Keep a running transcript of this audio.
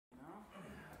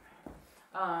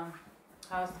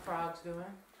How's the frogs doing?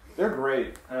 They're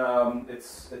great.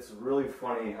 It's really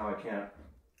funny how I can't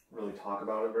really talk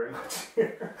about it very much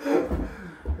here.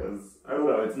 Because, I don't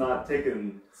know, it's not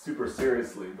taken super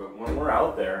seriously. But when we're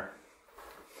out there,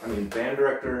 I mean, band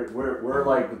director, we're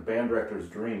like the band director's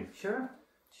dream. Sure.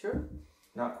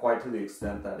 Not quite to the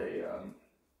extent that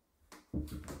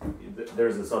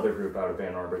there's this other group out of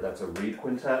Ann Arbor that's a reed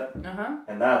quintet.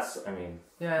 And that's, I mean,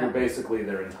 you're basically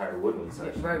their entire woodwind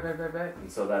section. Right.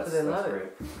 And so that's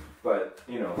great. But,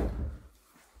 you know,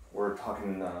 we're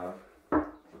talking about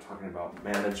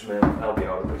management. That'll be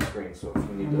out of the screen, so if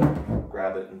you need to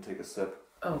grab it and take a sip.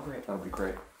 Oh, great. That would be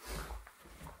great.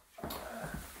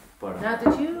 But now,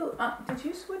 did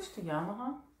you switch to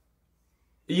Yamaha?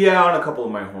 Yeah, on a couple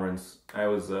of my horns. I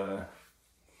was Are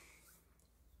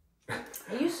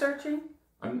you searching?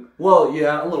 Well,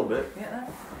 yeah, a little bit. Yeah.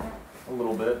 A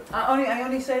little bit. I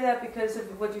only say that because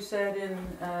of what you said in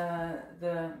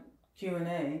the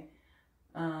Q&A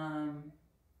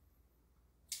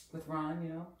with Ron, you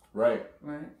know. Right.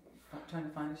 Trying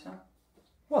to find yourself.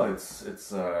 Well,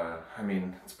 it's I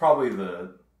mean, it's probably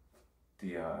the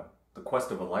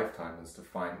quest of a lifetime is to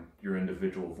find your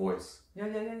individual voice. Yeah.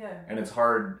 And it's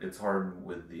hard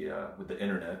with the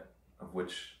internet, of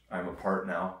which I'm a part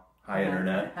now. Hi,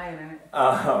 Internet.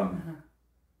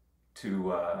 To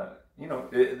you know,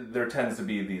 there tends to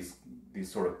be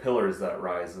these sort of pillars that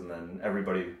rise, and then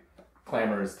everybody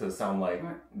clamors to sound like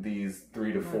these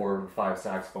 3 to 4 or 5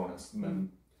 saxophonists, and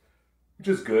then, which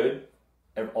is good.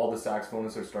 All the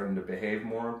saxophonists are starting to behave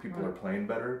more. People are playing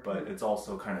better, but it's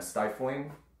also kind of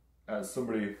stifling as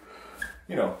somebody,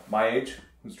 you know, my age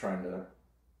who's trying to,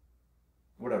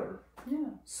 whatever,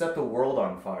 set the world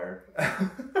on fire.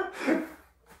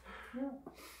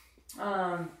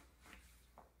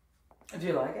 Do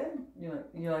you like it?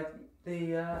 You like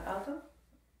the alto?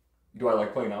 Do I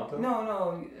like playing alto?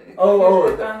 No.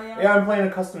 Yeah, I'm playing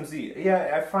a custom Z.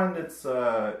 Yeah, I find it's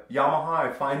Yamaha.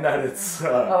 I find that it's.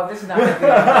 This is not good.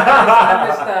 I'm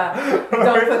just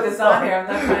don't put this on here. I'm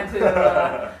not trying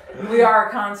to. We are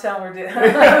a Conn-Selmer.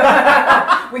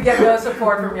 We get no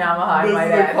support from Yamaha. This is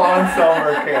a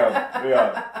Conn-Selmer camp.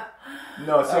 Yeah.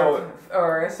 No, so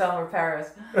or Selmer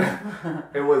Paris.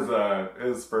 It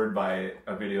was spurred by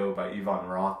a video by Ivan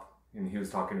Roth, and he was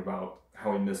talking about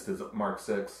how he missed his Mark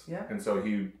VI. Yeah. And so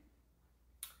he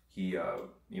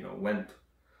you know, went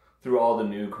through all the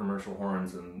new commercial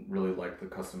horns and really liked the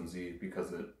Custom Z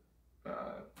because it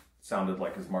sounded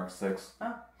like his Mark VI.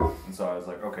 Oh. And so I was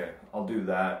like, okay, I'll do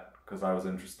that because I was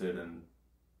interested in,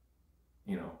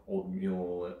 you know, old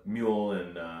Mule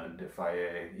and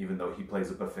Defaye, even though he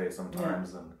plays a buffet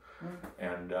sometimes, and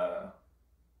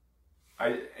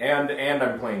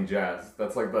I'm playing jazz.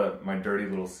 That's like my dirty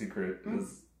little secret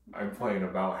is I'm playing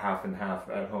about half and half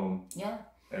at home. Yeah.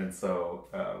 And so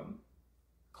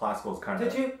classical is kind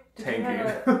of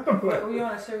tanky. Were you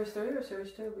on a Series 3 or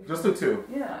Series 2? Just a 2.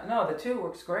 Yeah. No, the 2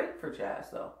 works great for jazz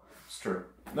though. It's true.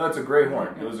 No, it's a great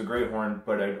horn. It was a great horn,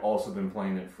 but I'd also been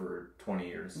playing it for 20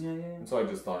 years. Yeah. And so I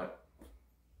just thought,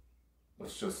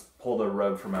 let's just pull the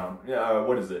rug from out. Yeah,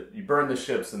 what is it? You burn the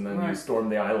ships and then you storm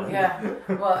the island. Yeah.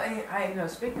 Well, I know.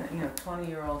 Speaking of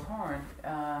 20-year-old horn,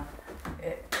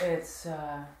 it's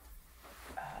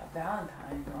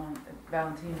Valentine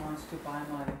wants to buy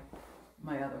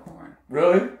my other horn.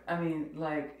 Really? I mean,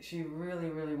 like she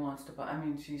really wants to buy. I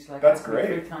mean, she's like that's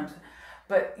great. 3 times.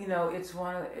 But you know, it's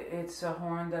a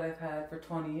horn that I've had for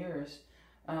 20 years,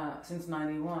 since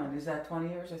 '91. Is that 20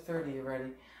 years or 30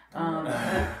 already? You know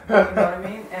what I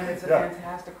mean? And it's a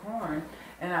fantastic horn.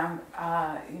 And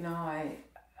I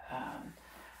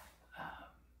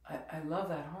love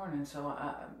that horn. And so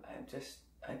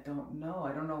I don't know.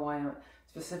 I don't know why I'm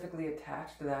specifically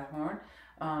attached to that horn.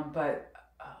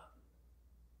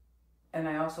 And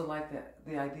I also like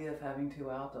the idea of having 2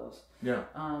 altos. Yeah.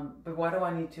 But why do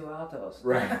I need 2 altos?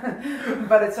 Right.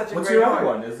 But it's such a What's great your other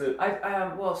horn. one? Is it?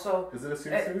 Is it a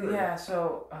Series 2? Yeah.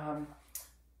 So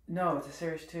no, it's a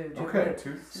Series 2. Okay.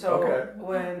 2. So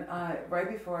when right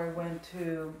before I went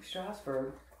to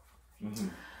Strasbourg,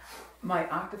 my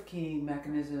octave key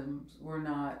mechanisms were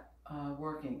not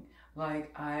working.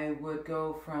 Like I would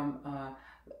go from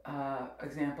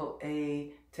example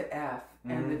A to F,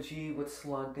 and the G would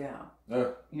slug down.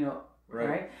 You know,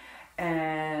 right?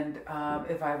 And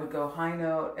if I would go high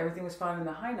note, everything was fine in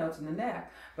the high notes in the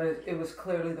neck, but it was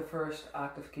clearly the first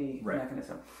octave key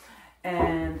mechanism.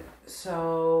 And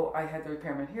so I had the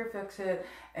repairman here fix it,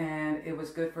 and it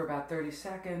was good for about 30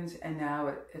 seconds, and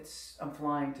now I'm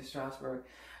flying to Strasbourg.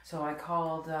 So I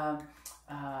called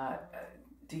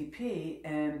DP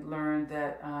and learned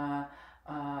that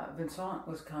Vincent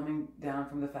was coming down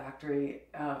from the factory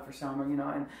for summer,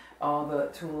 and all the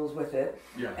tools with it.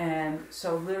 Yeah. And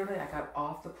so literally I got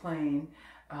off the plane,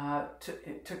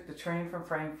 took the train from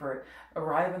Frankfurt,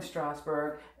 arrived in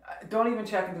Strasbourg, don't even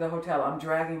check into the hotel. I'm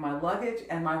dragging my luggage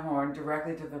and my horn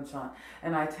directly to Vincent.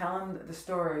 And I tell him the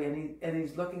story, and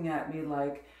he's looking at me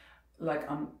like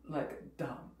I'm like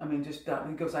dumb. I mean, just dumb.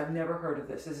 He goes, "I've never heard of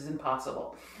this. This is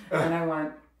impossible." And I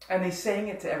went, and he's saying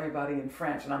it to everybody in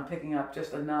French, and I'm picking up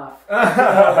just enough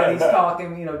that he's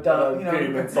talking, dumb,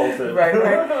 being insulted, right.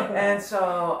 And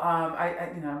so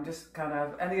I'm just kind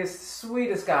of, and he's the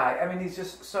sweetest guy. I mean, he's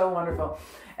just so wonderful.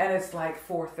 And it's like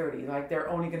 4:30, like they're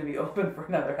only going to be open for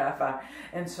another half hour,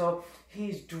 and so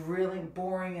he's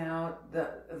boring out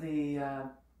the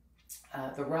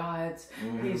rods.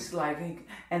 Mm-hmm. He's like,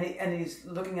 and he's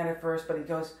looking at it first, but he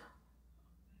goes,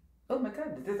 "Oh my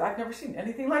God, I've never seen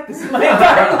anything like this in my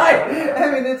entire life." I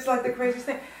mean, it's like the craziest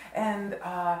thing. And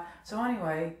so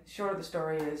anyway, short of the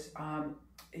story is,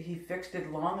 he fixed it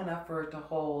long enough for it to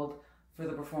hold for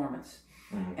the performance.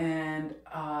 Mm-hmm. And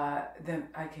then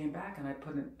I came back and I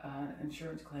put an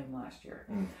insurance claim last year,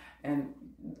 and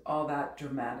all that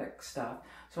dramatic stuff.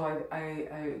 So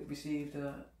I received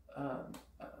an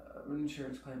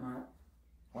insurance claim on it.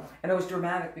 Wow. And it was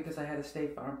dramatic because I had a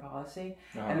State Farm policy,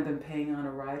 and I've been paying on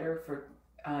a rider for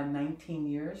 19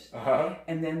 years. Uh-huh.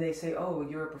 And then they say, "Oh,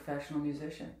 you're a professional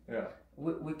musician. Yeah,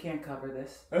 we can't cover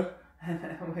this."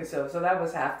 so that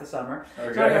was half the summer.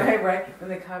 Okay. So anyway, right? Then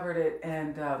they covered it,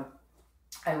 and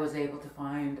I was able to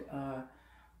find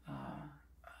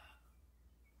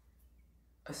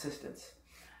assistance,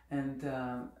 and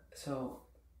so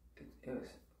it was.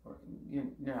 You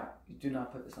do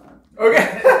not put this on. Okay.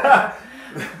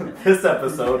 This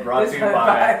episode brought to you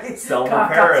by Selma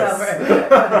Paris.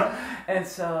 And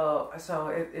so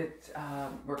it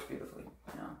works beautifully.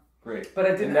 Great. But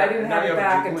I didn't have it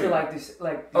back until like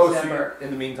December. Oh, so in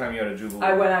the meantime you had a Jubilee.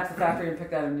 I went out to the factory and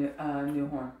picked out a new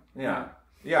horn. Yeah.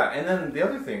 Yeah, and then the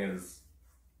other thing is,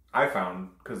 I found,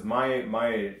 because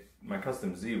my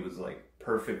custom Z was like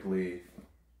perfectly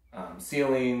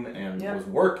sealing and was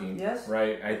working. Yes.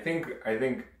 Right. I think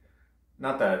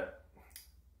not that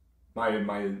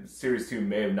my Series 2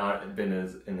 may have not been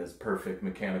in as perfect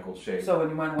mechanical shape. So when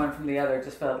you went one from the other, it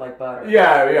just felt like butter.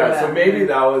 Yeah. So maybe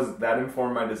that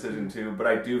informed my decision too. But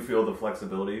I do feel the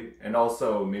flexibility, and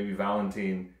also maybe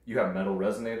Valentine, you have metal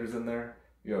resonators in there.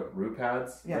 You have root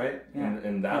pads, right? Yeah.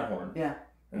 In that horn. Yeah.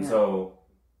 And so,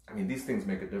 I mean, these things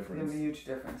make a difference. They make a huge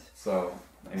difference. So,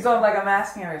 anyway. So like I'm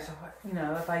asking her, so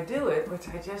if I do it, which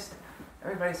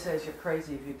everybody says you're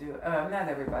crazy if you do it. Not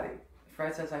everybody.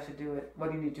 Fred says I should do it. What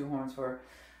do you need 2 horns for?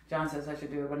 John says I should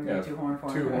do it. What do you need 2 horns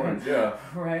for? 2 horns, yeah.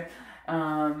 Right.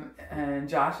 And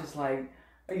Josh is like,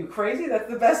 "Are you crazy? That's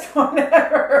the best horn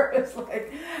ever." It's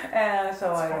like,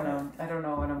 so I don't know. I don't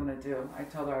know what I'm gonna do. I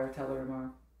would tell her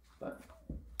tomorrow, but.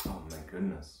 Oh my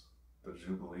goodness, the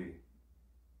Jubilee.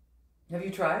 Have you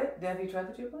tried it? Have you tried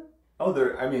the Jubilee? Oh,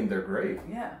 they're great.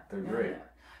 Yeah. They're great.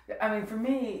 Yeah. I mean, for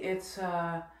me, it's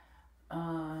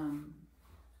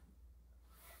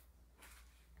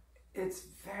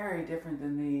very different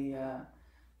than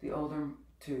the older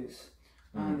 2s.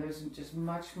 There's just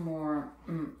much more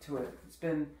to it. It's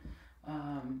been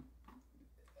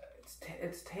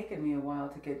it's taken me a while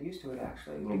to get used to it,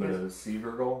 actually. A little bit of the C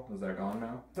Virgil. Is that gone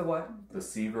now? The what? The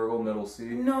C Virgil, middle C?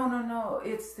 No.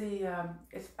 It's the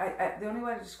the only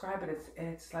way to describe it,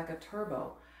 it's like a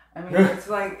turbo. I mean, it's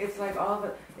like all of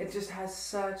it. It just has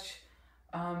such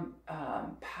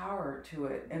power to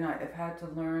it, and I've had to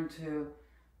learn to,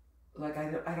 like,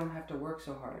 I don't have to work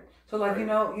so hard. So like, right.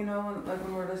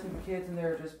 when we're listening to kids and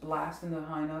they're just blasting the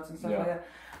high notes and stuff like that.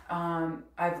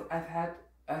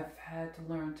 I've had to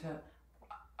learn to,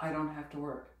 I don't have to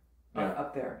work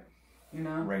up there,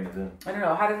 Rein it in. I don't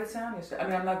know. How did it sound yesterday? I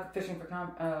mean, I'm not fishing for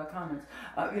comments,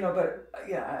 but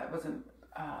I wasn't.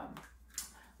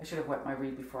 I should have wet my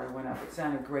reed before I went up. It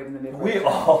sounded great in the middle. We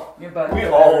all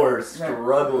were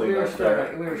struggling. We were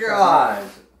struggling. God.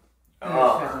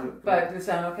 But did it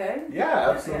sound okay?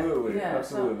 Yeah, absolutely. Yeah,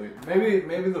 absolutely. So,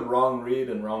 maybe the wrong reed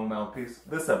and wrong mouthpiece.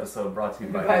 This episode brought to you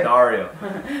by Dario.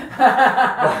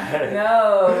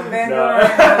 No, Van Doren.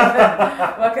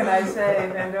 What can I say?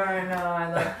 Van Doren, no,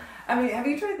 I mean, have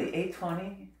you tried the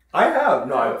 820? I have.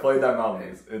 No, I played that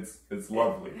mouthpiece. It's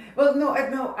lovely. Well, no,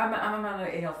 I'm on an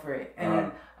AL3,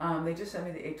 and they just sent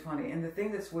me the 820. And the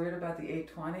thing that's weird about the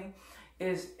 820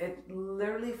 is it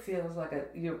literally feels like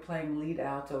you're playing lead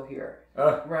alto here,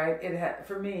 right?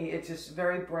 For me, it's just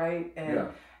very bright and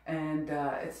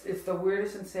it's the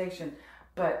weirdest sensation.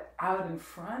 But out in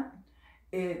front,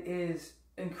 it is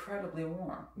incredibly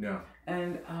warm. Yeah.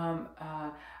 And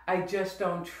I just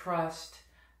don't trust,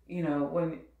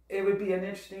 when it would be an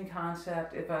interesting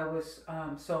concept if I was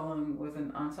soloing with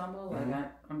an ensemble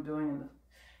like I'm doing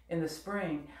in the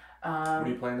spring. What are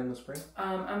you playing in the spring?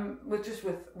 I'm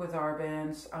with our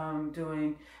bands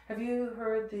doing. Have you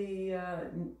heard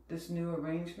this new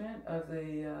arrangement of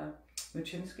the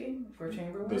Levinsky for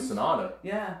chamber winds? The sonata.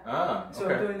 Yeah. Okay. So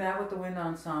I'm doing that with the wind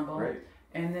ensemble. Great.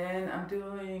 And then I'm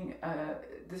doing.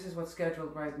 This is what's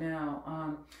scheduled right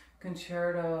now.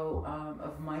 Concerto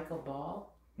of Michael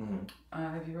Ball. Mm-hmm.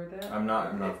 Have you heard that? I'm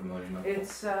not familiar. No.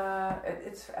 It's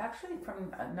actually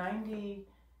from 90.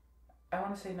 I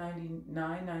want to say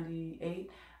 99,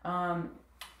 98.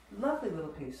 Lovely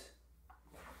little piece.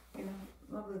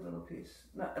 Lovely little piece.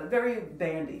 Very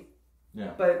bandy.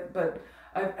 Yeah. But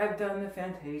I've done the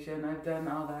Fantasia and I've done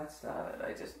all that stuff.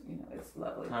 I just, it's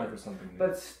lovely. Time for something new. But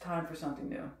it's time for something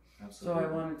new. Absolutely. So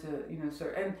I wanted to,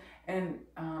 sir. And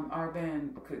our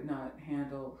band could not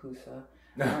handle Husa.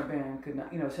 Our band could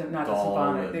not, so not the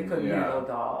symphonic. They couldn't handle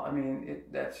Doll. I mean,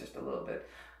 that's just a little bit.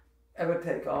 It would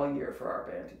take all year for our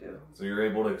band to do. So you're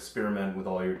able to experiment with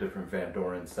all your different Van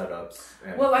Doren setups.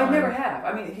 Well, I never have.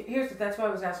 I mean, that's why I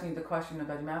was asking you the question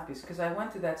about your mouthpiece, because I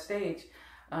went to that stage,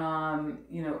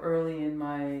 early in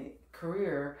my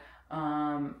career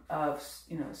of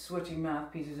switching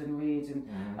mouthpieces and reeds, and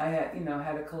I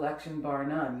had a collection bar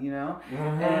none,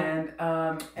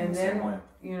 and then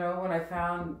when I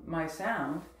found my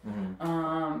sound.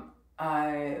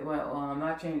 I went, well, I'm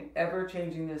not ever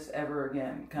changing this ever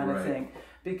again, kind of thing,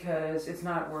 because it's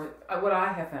not worth. What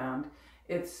I have found,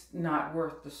 it's not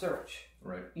worth the search.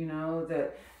 Right.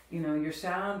 Your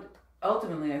sound.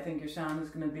 Ultimately, I think your sound is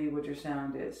going to be what your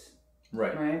sound is.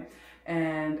 Right. Right.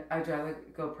 And I'd rather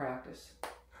go practice.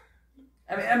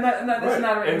 I mean, I'm not. This is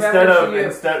not a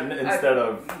instead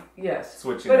of yes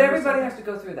switching. But everybody has to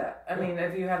go through that. I mean,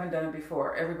 if you haven't done it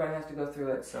before, everybody has to go through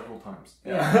it several times.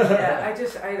 Yeah.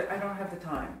 I don't have the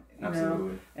time.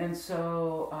 Absolutely. And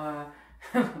so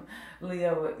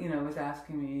Leo, was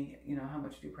asking me, how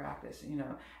much do you practice,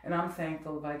 and I'm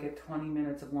thankful if I get 20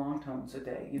 minutes of long tones a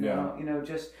day,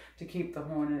 just to keep the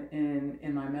horn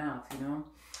in my mouth,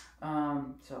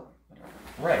 so.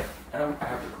 Right. I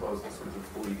have to close this because it's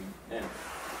bleeding in.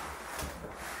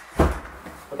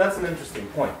 But that's an interesting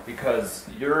point because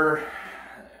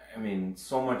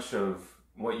so much of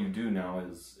what you do now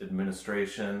is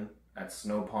administration at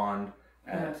Snow Pond,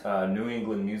 at New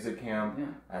England Music Camp,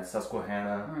 at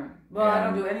Susquehanna. Right. Well, I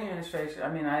don't do any administration. I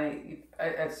mean,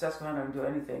 at Susquehanna I don't do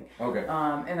anything. Okay.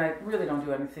 And I really don't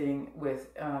do anything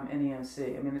with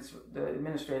NEMC. I mean, it's the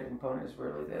administrative component is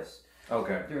really this.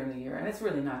 Okay. During the year, and it's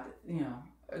really not,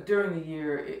 during the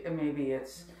year, maybe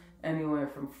it's anywhere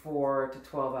from 4 to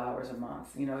 12 hours a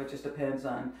month. It just depends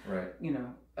on,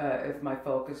 if my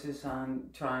focus is on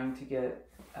trying to get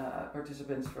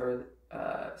participants for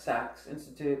Sax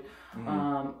Institute,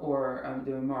 or I'm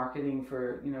doing marketing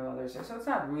for, others. So it's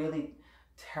not really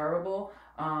terrible.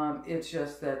 It's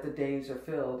just that the days are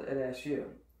filled at SU.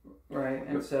 Right,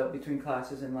 and so between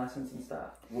classes and lessons and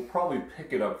stuff. We'll probably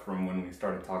pick it up from when we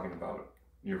started talking about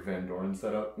your Van Doren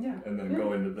setup, and then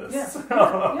go into this.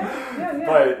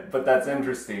 Yeah. But that's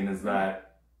interesting is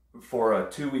that for a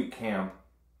 2-week camp,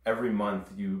 every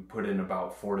month you put in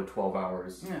about 4 to 12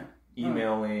 hours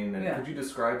emailing. And could you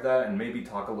describe that and maybe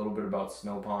talk a little bit about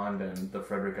Snow Pond and the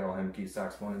Frederick L. Hemke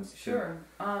Saxophone Institute?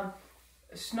 Sure.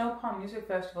 Snow Pond Music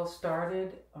Festival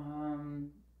started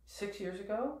 6 years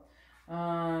ago.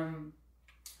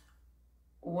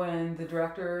 When the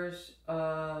directors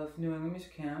of New England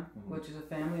Music Camp, which is a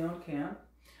family-owned camp,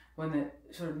 when the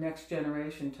sort of next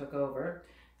generation took over,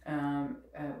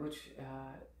 which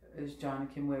is John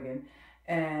and Kim Wiggin,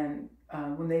 and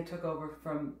when they took over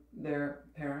from their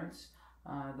parents,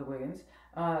 the Wiggins,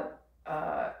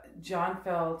 John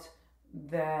felt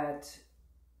that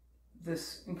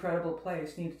this incredible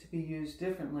place needed to be used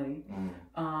differently,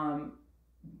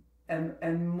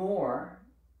 and more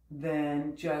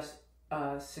than just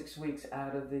 6 weeks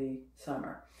out of the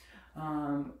summer.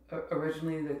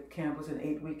 Originally, the camp was an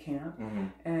 8-week camp,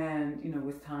 and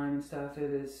with time and stuff,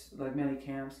 it is like many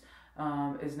camps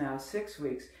is now 6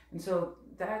 weeks, and so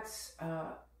that's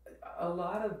a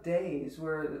lot of days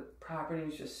where the property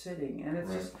is just sitting, and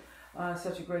it's just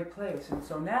such a great place. And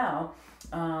so now,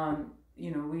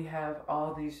 we have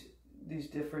all these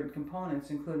different components,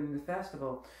 including the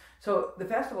festival. So the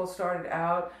festival started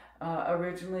out.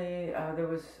 Originally, there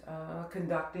was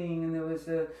conducting, and there was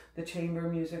the chamber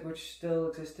music, which still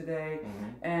exists today,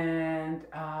 and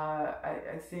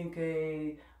I think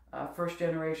a first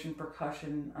generation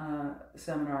percussion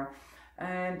seminar,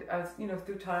 And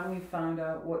through time we found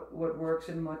out what works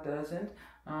and what doesn't.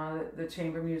 The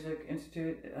Chamber Music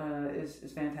Institute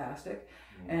is fantastic,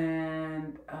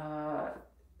 and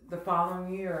the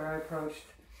following year I approached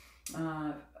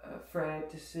Fred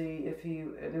to see if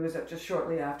it was just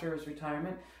shortly after his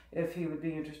retirement, if he would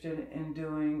be interested in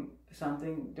doing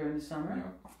something during the summer.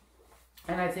 Yeah.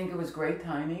 And I think it was great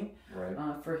timing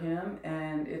for him,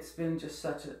 and it's been just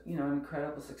such an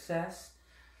incredible success.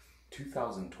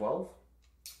 2012?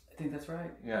 I think that's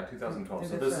right. Yeah, 2012.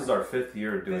 So this is our 5th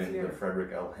year doing the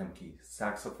Frederick L. Hemke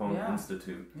Saxophone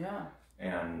Institute. Yeah.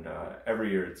 And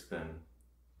every year it's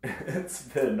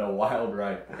been a wild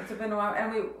ride. It's been a while,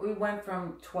 and we went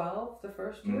from 12 the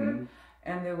first year,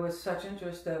 and there was such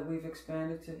interest that we've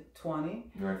expanded to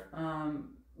 20. Right.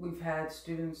 We've had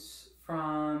students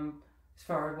from as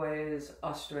far away as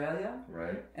Australia,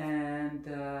 right, and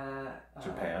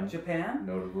Japan,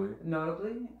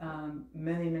 notably,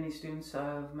 many students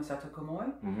of Masato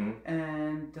Komoi,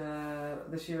 and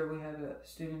this year we had a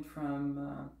student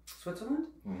from Switzerland.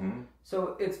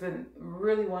 So it's been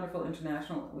really wonderful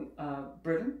international.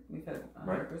 Britain, we've had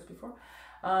members before,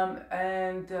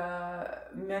 and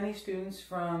many students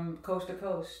from coast to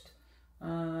coast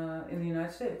in the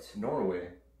United States. Norway, do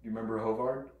you remember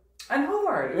Håvard? And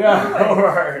Håvard,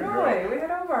 Norway. We had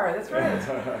Håvard. That's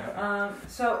right.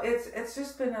 So it's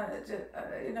just been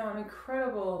an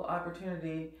incredible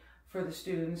opportunity for the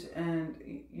students, and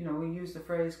we use the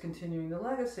phrase "continuing the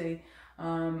legacy,"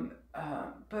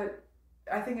 but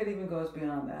I think it even goes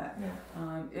beyond that.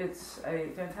 Yeah. It's a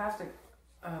fantastic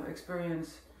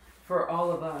experience for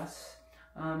all of us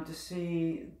to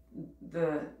see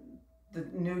the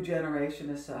new generation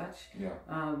as such.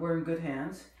 Yeah. We're in good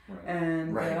hands. Right.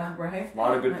 And a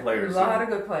lot of good players. Of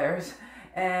good players,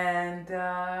 and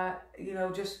and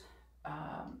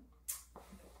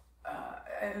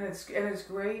it's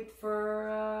great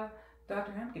for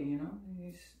Dr. Hemke.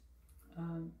 He's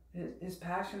his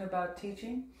passion about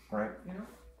teaching. Right.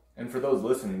 And for those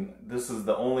listening, this is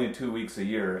the only 2 weeks a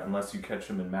year, unless you catch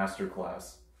him in master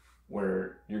class,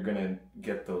 where you're gonna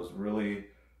get those really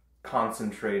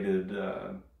concentrated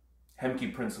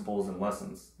Hemke principles and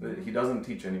lessons that he doesn't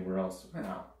teach anywhere else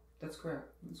now. That's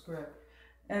correct.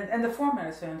 And the format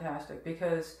is fantastic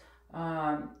because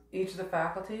each of the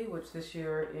faculty, which this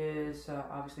year is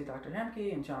obviously Dr.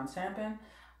 Hemke and John Sampin,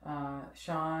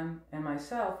 Sean and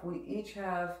myself, we each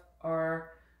have our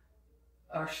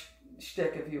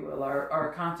shtick, if you will,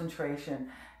 our concentration.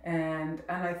 And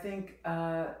I think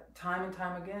time and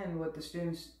time again what the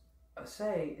students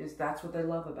say is that's what they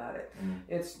love about it.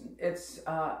 It's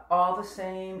all the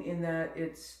same in that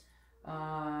it's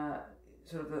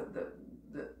sort of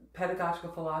the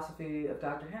pedagogical philosophy of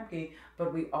Dr. Hemke,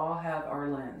 but we all have our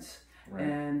lens. Right.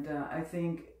 And I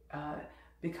think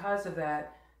because of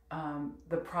that,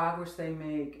 the progress they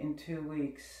make in 2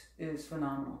 weeks is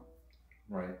phenomenal.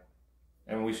 Right.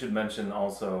 And we should mention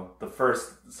also the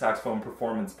first saxophone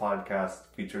performance podcast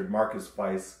featured Marcus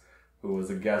Weiss, who was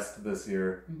a guest this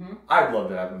year. I'd love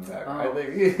to have him back. I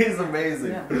think he's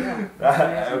amazing. Amazing.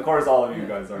 Of course, all of you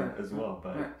guys are as well,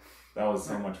 but that was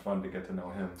so much fun to get to know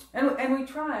him. And we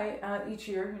try each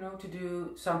year, to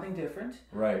do something different.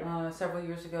 Right. Several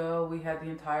years ago, we had the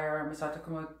entire Masato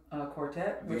Komoi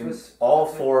quartet, which was all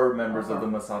 4 members of the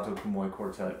Masato Komoi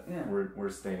quartet were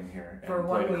staying here and for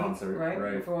played 1 week, a concert.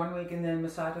 Right. For 1 week, and then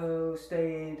Masato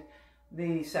stayed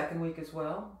the second week as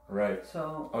well. Right.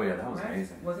 So. Oh yeah, that was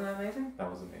amazing. Wasn't that amazing? That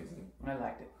was amazing. I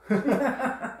liked it.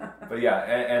 But yeah,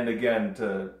 and again,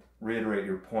 to reiterate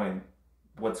your point,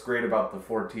 what's great about the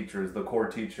 4 teachers, the core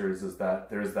teachers, is that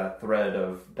there's that thread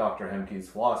of Dr. Hemke's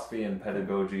philosophy and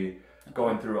pedagogy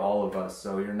going through all of us.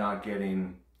 So you're not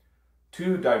getting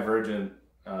too divergent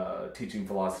teaching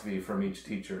philosophy from each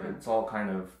teacher. It's all kind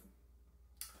of,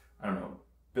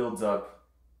 builds up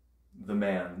the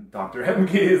man, Dr.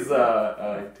 Hemke's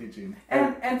teaching.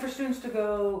 And for students to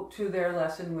go to their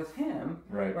lesson with him,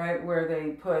 right, where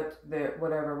they put their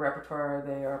whatever repertoire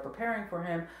they are preparing for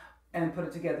him and put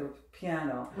it together with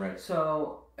piano. Right.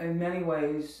 So in many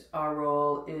ways, our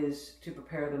role is to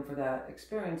prepare them for that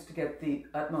experience, to get the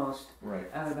utmost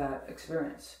out of that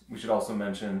experience. We should also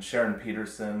mention Sharon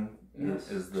Peterson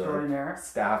is the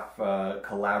staff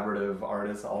collaborative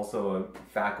artist, also a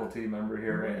faculty member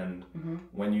here. And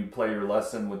when you play your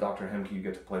lesson with Dr. Hemke, you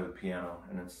get to play with piano.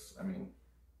 And it's,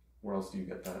 where else do you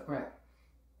get that? Right.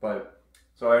 But,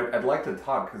 so I'd like to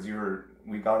talk, because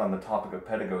we got on the topic of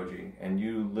pedagogy, and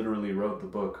you literally wrote the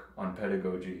book on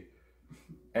pedagogy.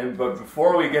 But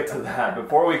before we get to that,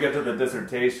 before we get to the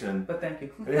dissertation, but thank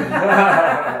you.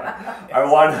 I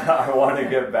want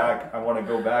to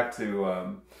go back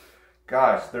to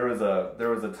gosh, there was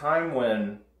a time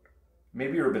when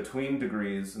maybe you were between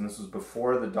degrees, and this was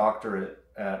before the doctorate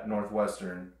at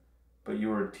Northwestern, but you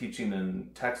were teaching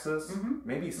in Texas. Mm-hmm.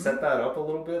 Maybe set that up a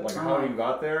little bit, like how you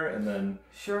got there, and then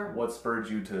what spurred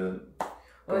you to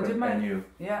go to NU?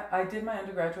 Yeah, I did my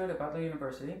undergraduate at Butler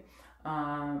University,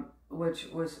 which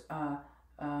was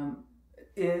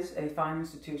is a fine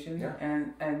institution,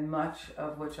 and much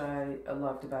of which I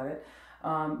loved about it.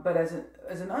 But as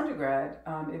an undergrad,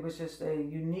 it was just a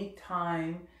unique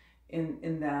time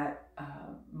in that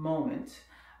moment,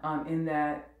 in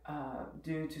that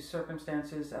due to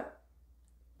circumstances that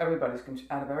out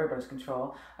of everybody's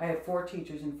control, I had 4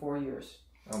 teachers in 4 years,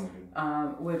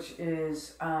 which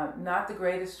is not the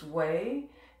greatest way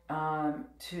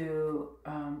to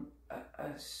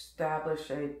establish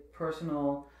a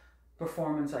personal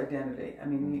performance identity. I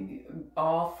mean,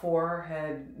 all 4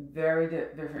 had very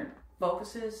different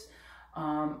focuses.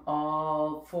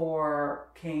 All 4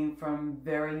 came from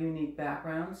very unique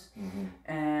backgrounds,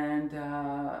 and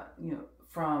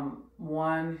from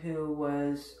one who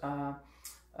was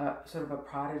sort of a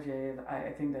protege.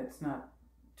 I think that's not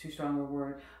too strong a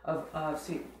word, of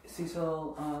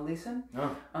Cecil Leeson,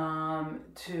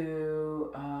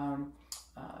 to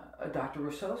a Dr.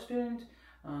 Rousseau student,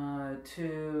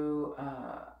 to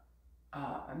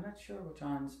I'm not sure what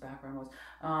John's background was,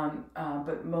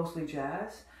 but mostly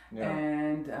jazz,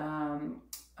 and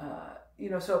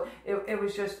so it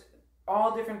was just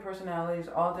all different personalities,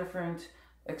 all different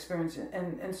experiences,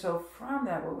 and so from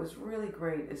that, what was really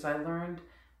great is I learned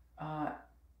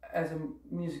as a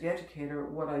music educator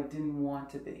what I didn't want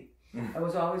to be. I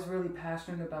was always really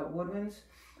passionate about woodwinds.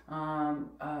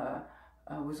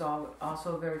 I was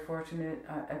also very fortunate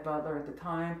at Butler at the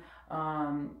time.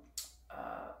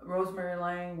 Rosemary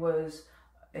Lang was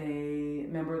a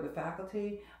member of the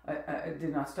faculty. I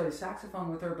did not study saxophone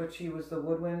with her, but she was the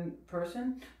woodwind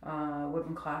person,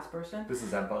 woodwind class person. This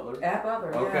is at Butler? At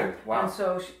Butler, okay, wow. And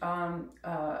so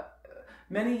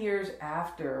many years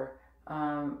after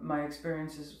my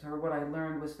experiences with her, what I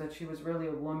learned was that she was really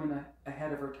a woman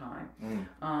ahead of her time.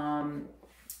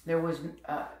 There was,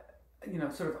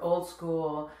 sort of old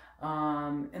school,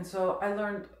 and so I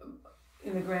learned,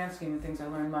 in the grand scheme of things, I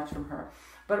learned much from her.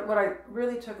 But what I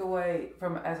really took away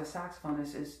from as a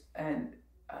saxophonist is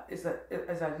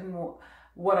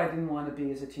what I didn't want to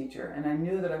be as a teacher, and I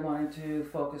knew that I wanted to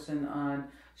focus in on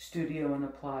studio and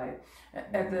applied.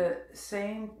 At the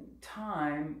same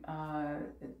time,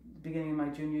 at the beginning of my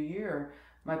junior year,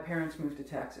 my parents moved to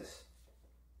Texas,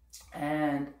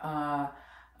 and I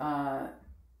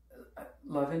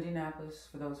love Indianapolis,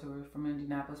 for those who are from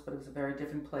Indianapolis, but it was a very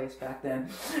different place back then.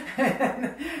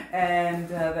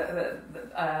 And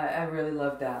I really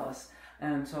loved Dallas.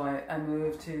 And so I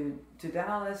moved to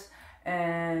Dallas,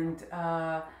 and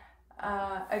I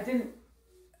didn't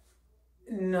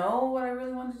know what I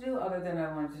really wanted to do other than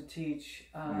I wanted to teach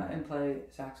and play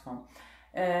saxophone.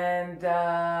 And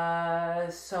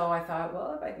so I thought,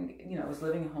 well, if I can, I was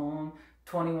living at home,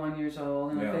 21 years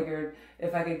old, and I figured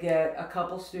if I could get a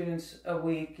couple students a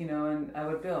week, and I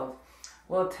would build.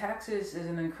 Well, Texas is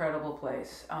an incredible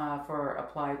place for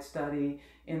applied study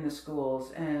in the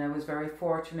schools, and I was very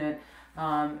fortunate.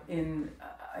 I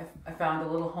found a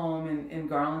little home in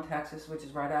Garland, Texas, which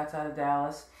is right outside of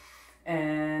Dallas,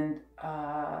 and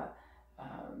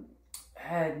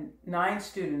had 9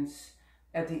 students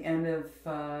at the end of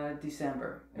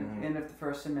December, at the end of the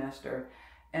first semester.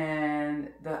 And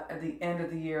at the end of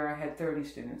the year, I had 30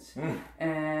 students.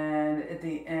 And at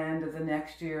the end of the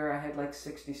next year, I had like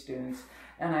 60 students.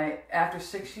 And after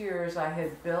 6 years, I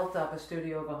had built up a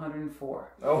studio of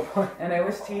 104. And I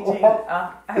was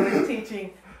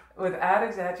teaching, without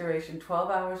exaggeration,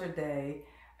 12 hours a day,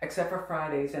 except for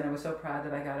Fridays. And I was so proud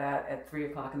that I got out at 3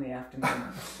 o'clock in the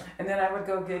afternoon. And then I would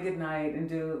go gig at night and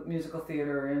do musical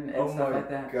theater and stuff like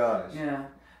that. Oh my gosh. Yeah.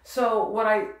 So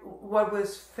what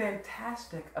was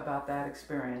fantastic about that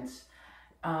experience,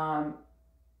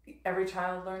 every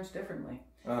child learns differently,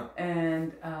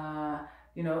 and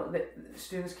the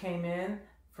students came in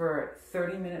for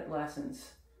 30-minute lessons,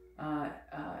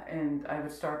 and I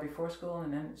would start before school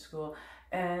and end school,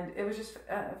 and it was just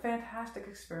a fantastic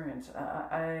experience.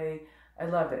 I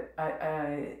loved it.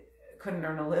 I couldn't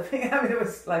earn a living. I mean, it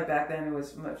was like back then it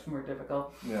was much more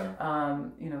difficult. Yeah.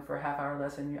 For a half-hour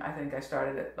lesson, I think I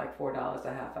started at like $4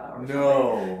 a half hour.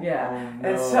 No. Yeah. Oh,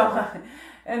 no.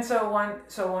 And so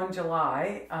one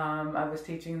July, I was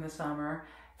teaching in the summer,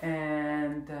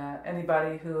 and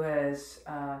anybody who has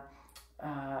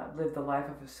lived the life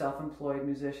of a self-employed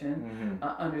musician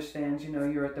understands.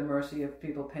 You're at the mercy of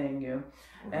people paying you.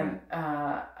 And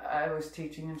I was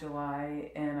teaching in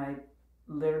July, and I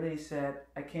literally said,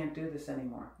 I can't do this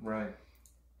anymore. Right.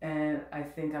 And I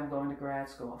think I'm going to grad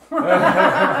school. Oh my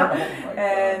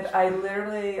And gosh.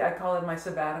 I call it my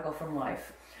sabbatical from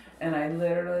life. And I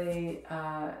literally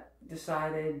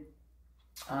decided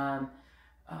to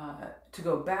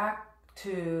go back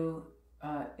to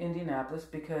Indianapolis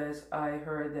because I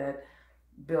heard that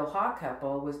Bill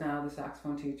Hockheppel was now the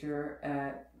saxophone teacher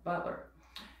at Butler.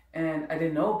 And I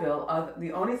didn't know Bill.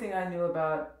 The only thing I knew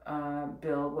about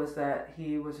Bill was that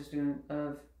he was a student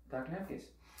of Dr. Hemke's.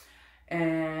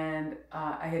 And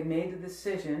I had made the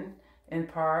decision in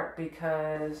part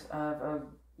because of a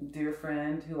dear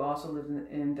friend who also lived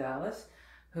in Dallas,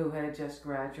 who had just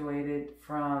graduated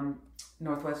from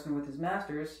Northwestern with his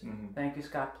master's. Mm-hmm. Thank you,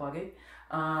 Scott Pluggy.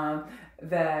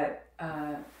 That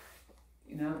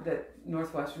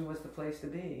Northwestern was the place to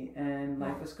be, and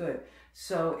life was good.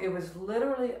 So it was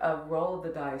literally a roll of the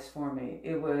dice for me.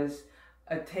 It was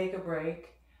a take a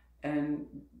break and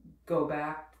go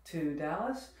back to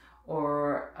Dallas,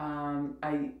 or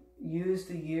I used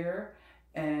the year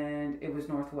and it was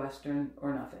Northwestern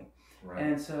or nothing. Right.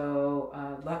 And so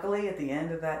luckily at the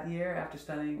end of that year, after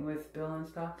studying with Bill and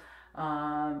stuff,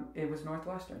 it was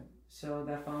Northwestern. So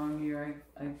that following year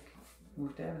I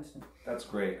moved to Evanston. That's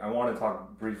great. I want to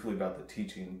talk briefly about the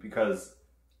teaching because,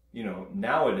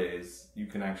 nowadays you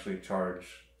can actually charge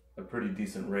a pretty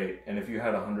decent rate. And if you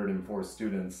had 104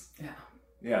 students,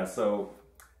 yeah, so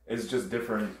it's just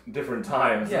different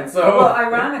times. Yeah. And so, well,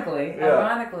 ironically,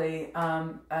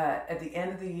 at the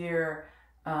end of the year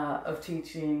of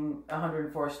teaching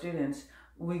 104 students,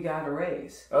 we got a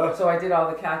raise. So I did all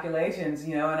the calculations,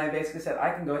 and I basically said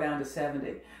I can go down to 70.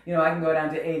 I can go down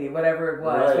to 80, whatever it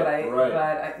was. Right, but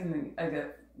I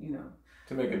got,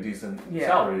 to make a decent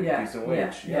salary, a decent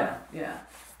wage. Yeah.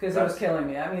 Because it was killing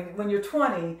me. I mean, when you're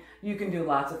 20, you can do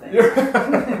lots of things.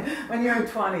 When you're in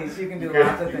 20s, you can do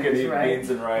lots of things, You can eat right?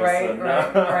 beans and rice. Right.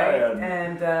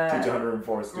 And teach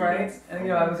 104 students. Right.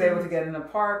 And, I was able to get an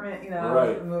apartment,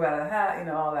 move out of the house,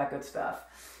 all that good stuff.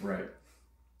 Right.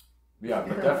 Yeah,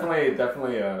 but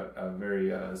definitely a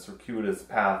very circuitous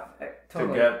path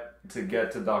to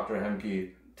get to Dr.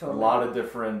 Hemke. Totally. A lot of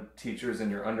different teachers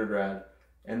in your undergrad.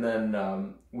 And then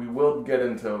we will get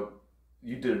into,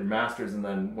 you did a master's and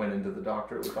then went into the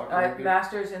doctorate with Dr. Hemke?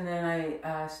 Master's, and then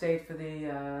I stayed for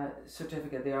the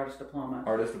certificate, the artist diploma.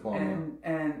 Artist diploma.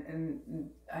 And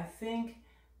I think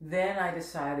then I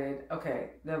decided,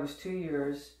 okay, that was 2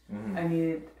 years. Mm-hmm.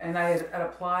 I had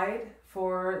applied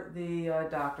for the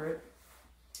doctorate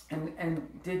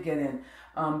and did get in.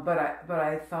 But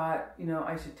I thought,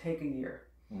 I should take a year.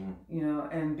 Mm-hmm.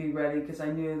 And be ready because I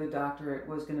knew the doctorate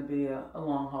was going to be a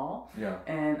long haul. Yeah.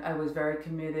 And I was very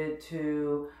committed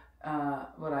to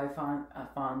what I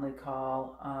fondly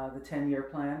call the 10-year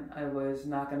plan. I was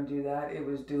not going to do that. It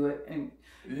was do it, and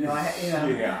at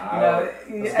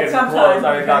some point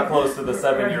I got close to the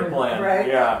 7-year plan. Right.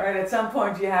 Yeah. Right. At some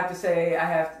point, you have to say, I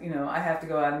have to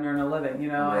go out and earn a living.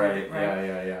 Right.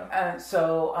 Right. Yeah.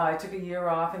 So I took a year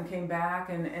off and came back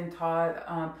and taught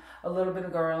a little bit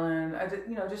of Garland. I did,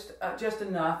 just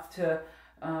enough to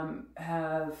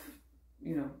have,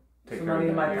 Take some care money of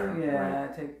in my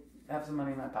right. have some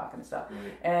money in my pocket and stuff.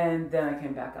 Right. And then I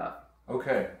came back up.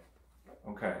 Okay.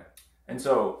 And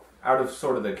so out of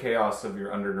sort of the chaos of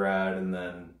your undergrad, and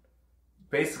then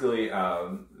basically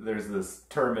there's this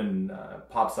term in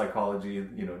pop psychology,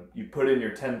 you put in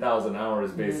your 10,000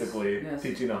 hours basically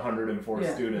teaching 104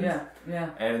 students. Yeah.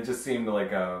 And it just seemed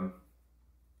like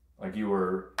you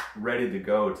were ready to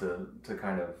go to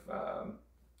kind of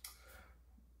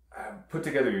put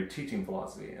together your teaching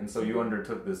philosophy. And so you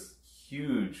undertook this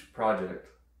huge project,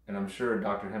 and I'm sure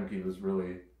Dr. Hemke was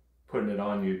really putting it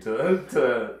on you to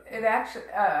It actually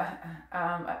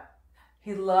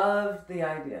he loved the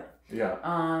idea. Yeah.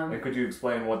 And could you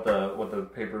explain what the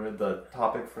paper, the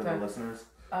topic for the listeners?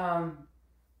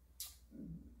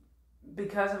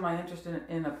 Because of my interest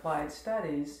in applied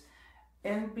studies,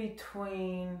 in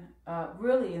between,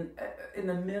 really in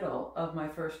the middle of my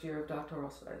first year of doctoral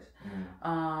studies,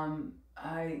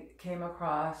 I came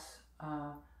across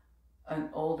an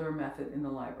older method in the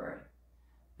library,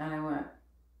 and I went,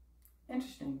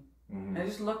 interesting. Mm-hmm. And I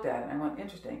just looked at it and I went,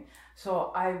 interesting.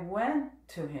 So I went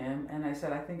to him and I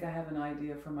said, I think I have an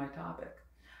idea for my topic.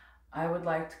 I would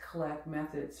like to collect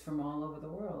methods from all over the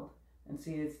world and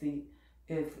see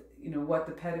if what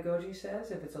the pedagogy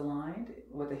says, if it's aligned,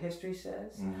 what the history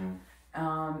says. Mm-hmm.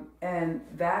 And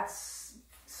that's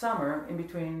summer, in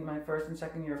between my first and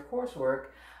second year of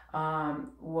coursework,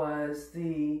 was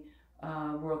the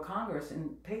World Congress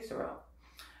in Pesaro.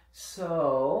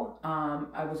 So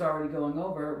I was already going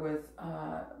over with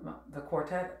the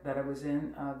quartet that I was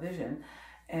in, Vision,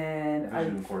 and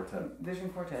Vision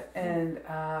Quartet, and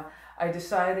I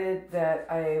decided that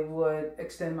I would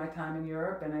extend my time in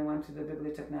Europe, and I went to the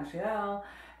Bibliothèque Nationale,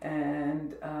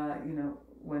 and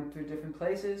went through different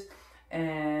places,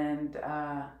 and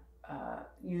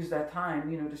used that time,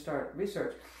 to start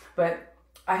research. But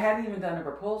I hadn't even done a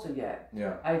proposal yet.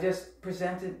 Yeah. I just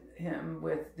presented him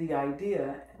with the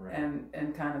idea, right.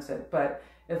 and kind of said, but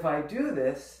if I do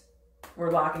this,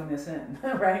 we're locking this in,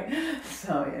 right?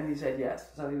 So, and he said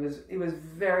yes. So he was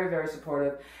very, very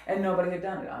supportive, and nobody had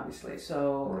done it, obviously.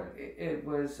 So right. it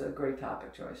was a great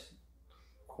topic choice.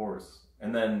 Of course.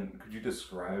 And then could you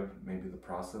describe maybe the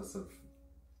process of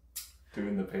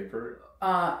doing the paper?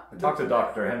 I talked to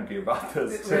Dr. Hemke about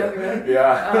this too. Really?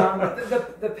 Yeah.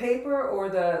 The paper or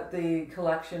the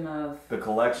collection of... The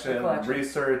collection,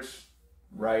 research,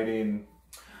 writing,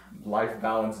 life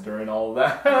balance during all of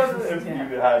that. If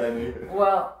you had any.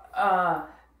 Well,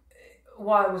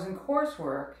 while I was in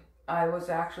coursework, I was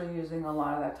actually using a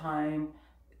lot of that time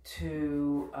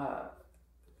to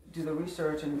do the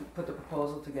research and put the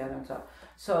proposal together and stuff.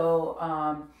 So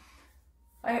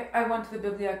I went to the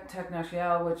Bibliothèque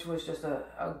Nationale, which was just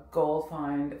a gold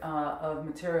find of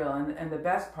material. And the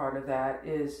best part of that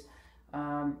is,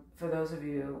 for those of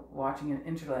you watching in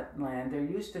internet land, there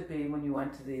used to be, when you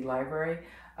went to the library,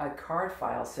 a card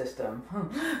file system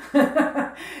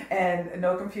and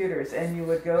no computers. And you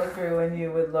would go through and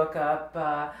you would look up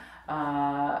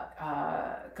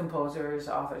composers,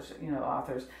 authors,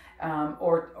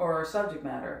 or subject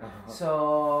matter. Uh-huh.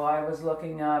 So I was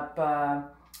looking up... I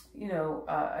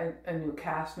knew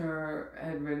Kastner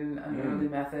had written an early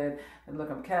method. I'd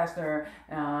look up Kastner.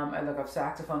 I'd look up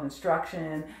saxophone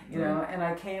instruction, and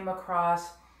I came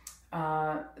across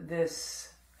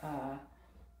this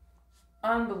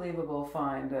unbelievable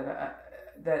find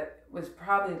that was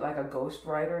probably like a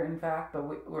ghostwriter, in fact, but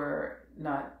we're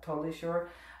not totally sure.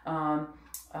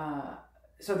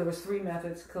 So there was 3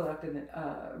 methods collected,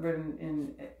 written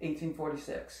in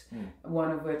 1846,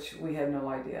 one of which we had no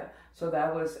idea. So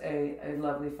that was a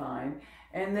lovely find.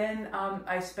 And then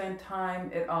I spent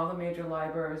time at all the major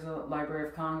libraries, the Library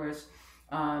of Congress,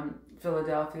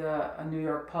 Philadelphia, New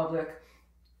York Public,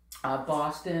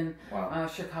 Boston, wow.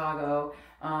 Chicago.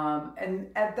 And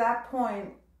at that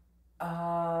point,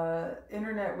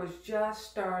 internet was just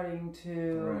starting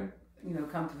to,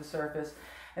 right. Come to the surface.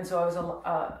 And so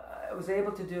I was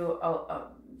able to do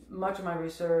much of my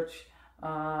research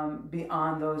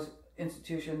beyond those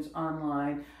institutions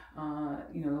online.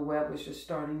 The web was just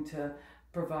starting to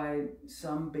provide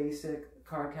some basic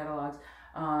card catalogs.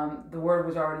 The word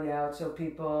was already out, so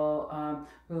people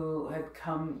who had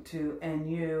come to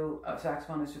NU,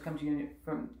 saxophonists who come to NU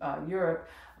from Europe,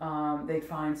 they'd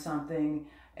find something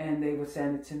and they would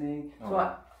send it to me.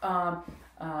 Oh.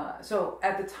 So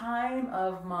at the time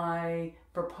of my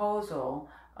proposal,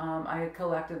 I had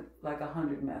collected like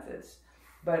 100 methods,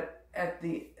 but at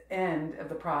the end of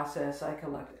the process, I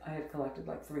had collected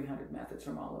like 300 methods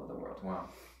from all over the world. Wow!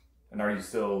 And are you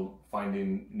still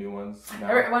finding new ones now?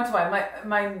 Every once in a while.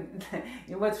 My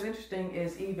what's interesting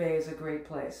is eBay is a great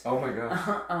place. Oh my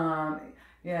gosh!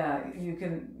 Yeah, you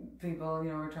can. People,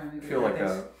 are trying to get feel like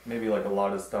maybe like a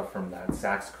lot of stuff from that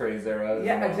sax craze era.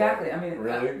 Yeah, exactly. I mean,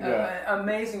 really,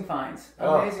 amazing finds.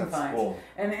 Amazing finds, cool.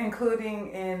 And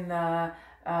including in Dr.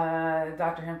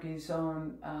 Hemke's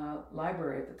own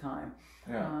library at the time.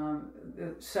 Yeah.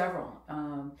 Several,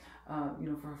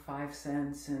 for 5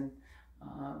 cents, and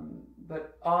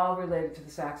but all related to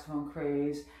the saxophone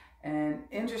craze. And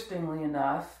interestingly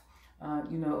enough,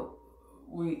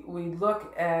 we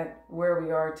look at where we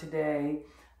are today,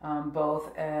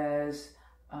 both as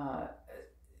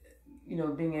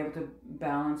being able to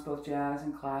balance both jazz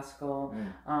and classical,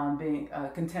 being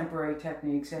contemporary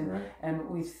techniques, and right.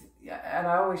 and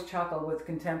I always chuckle with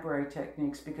contemporary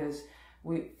techniques because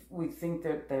we think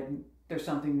that there's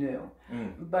something new,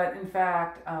 but in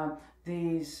fact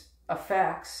these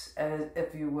effects,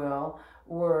 if you will,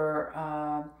 were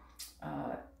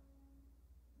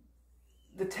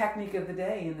the technique of the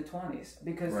day in the 20s,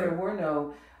 because right. there were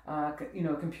no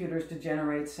computers to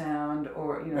generate sound,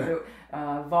 or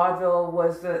vaudeville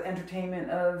was the entertainment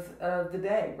of the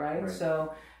day, right?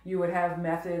 So you would have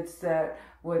methods that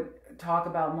would talk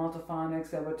about multiphonics,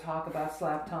 that would talk about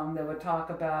slap tongue, that would talk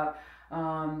about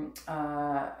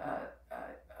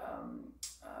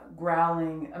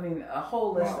growling. I mean, a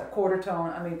whole list, wow. A quarter tone.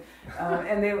 I mean,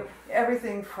 and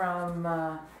everything from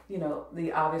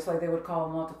the obvious, like they would call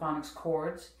multiphonics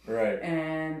chords, right?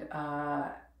 And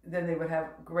then they would have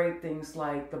great things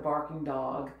like the barking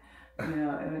dog,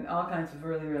 and all kinds of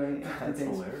really, really interesting That's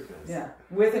things. hilarious. Yeah,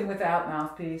 with and without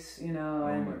mouthpiece, and oh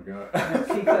my god,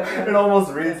 key clicker. It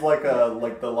almost reads like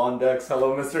the Londex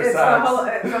 "Hello, Mr. It's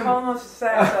Sax." the whole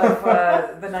sax of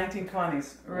the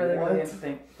 1920s. Really, What? really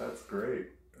interesting. That's great.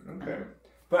 Okay,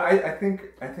 but I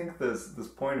think this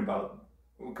point about,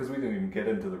 because we didn't even get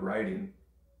into the writing.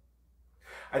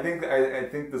 I think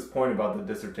this point about the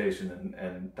dissertation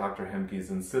and Dr. Hemke's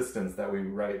insistence that we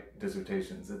write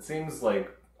dissertations. It seems like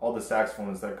all the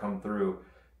saxophonists that come through,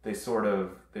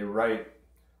 they write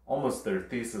almost their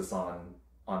thesis on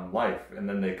life, and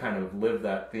then they kind of live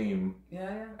that theme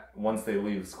once they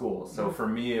leave school. So for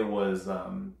me, it was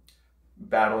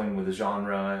battling with the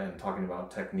genre and talking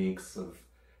about techniques of,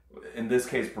 in this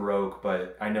case, Baroque,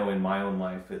 but I know in my own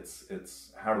life,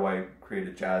 it's how do I create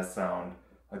a jazz sound,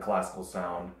 a classical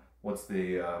sound, what's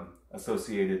the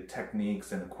associated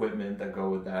techniques and equipment that go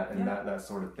with that, and that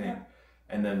sort of thing. Yeah.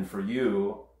 And then for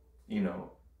you,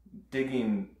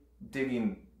 digging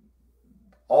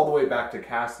all the way back to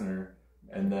Kastner,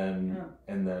 and then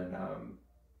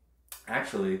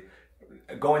actually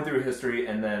going through history,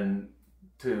 and then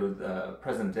to the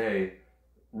present day,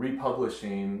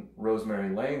 republishing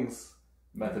Rosemary Lang's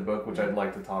method book, which I'd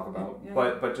like to talk about. Yeah.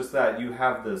 But just that you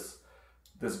have this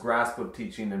grasp of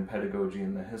teaching and pedagogy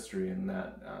in the history, and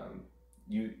that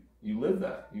you live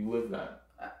that.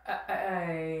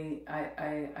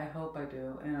 I hope I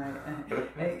do, and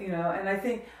and I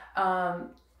think,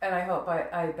 and I hope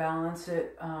I balance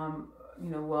it,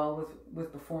 well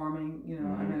with performing.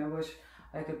 I mean, I wish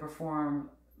I could perform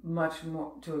much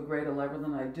more to a greater level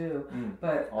than I do,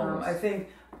 but I think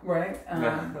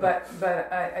but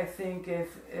I think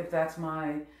if that's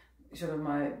my sort of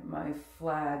my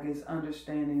flag is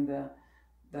understanding the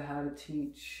how to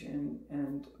teach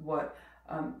and what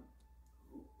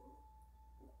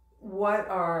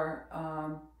are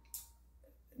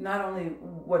not only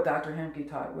what Dr. Hemke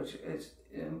taught, which is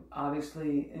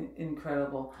obviously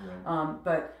incredible,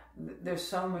 but there's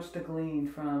so much to glean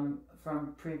from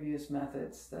previous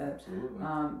methods that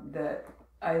that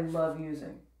I love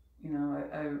using.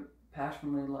 I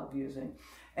passionately love using,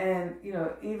 and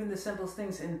even the simplest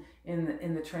things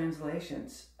in the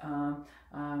translations.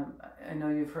 I know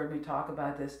you've heard me talk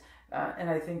about this, and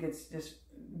I think it's just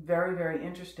very, very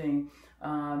interesting.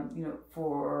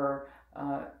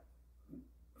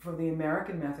 For the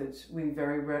American methods, we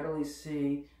very readily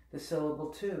see the syllable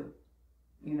 "to,"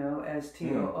 as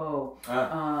TOO,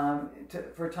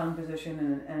 for tongue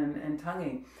position and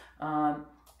tonguing.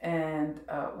 And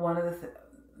one of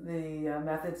the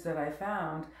methods that I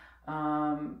found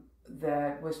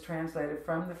that was translated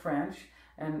from the French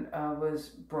and was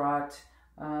brought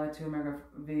to America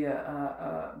via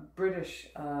a British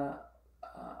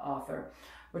author,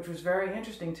 which was very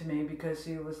interesting to me, because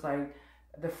he was like,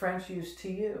 the French use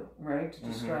 "tu," right, to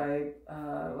describe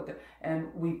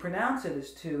and we pronounce it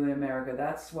as "tu" in America.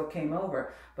 That's what came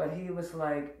over. But he was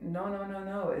like,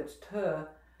 no, it's "tu,"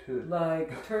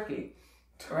 like turkey,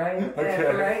 right?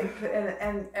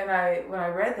 Okay. And I, when I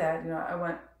read that, I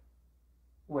went,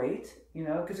 wait,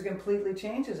 because it completely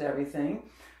changes everything.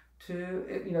 "Tu"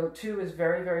 is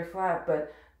very, very flat,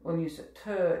 but when you say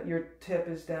 "tu," your tip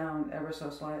is down ever so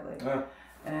slightly.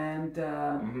 And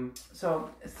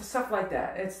so it's the stuff like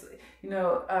that. It's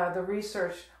the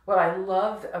research. What I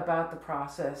loved about the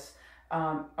process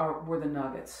were the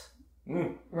nuggets,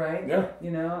 right? Yeah.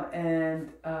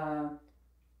 And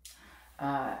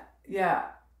I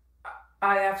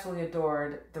absolutely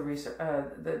adored the research,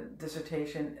 the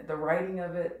dissertation, the writing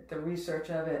of it, the research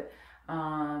of it,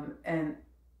 and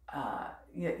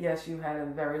yes, you had a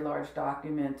very large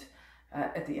document.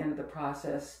 At the end of the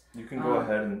process, you can go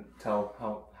ahead and tell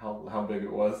how big it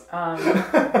was.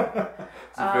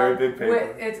 It's a very big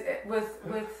paper.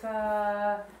 With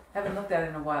haven't looked at it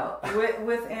in a while.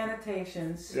 With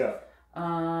annotations. Yeah.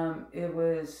 It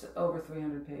was over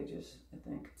 300 pages, I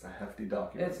think. It's a hefty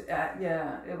document. It's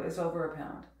it was over a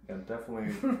pound. Yeah,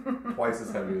 definitely twice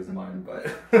as heavy as mine, but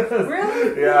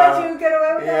really? Yeah. Let you get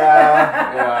away with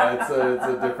that? Yeah. It's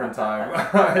a different time,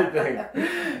 I think.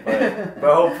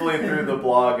 But hopefully through the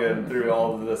blog and through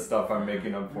all of this stuff, I'm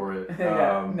making up for it.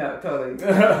 No, totally.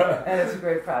 And it's a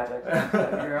great project. So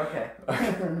you're okay.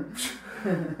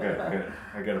 Good.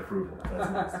 I get approval.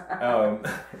 That's nice.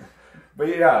 But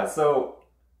yeah, so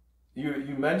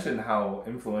you mentioned how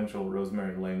influential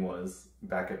Rosemary Lang was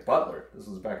back at Butler. This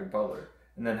was back at Butler.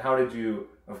 And then how did you,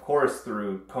 of course,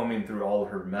 through combing through all of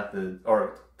her methods,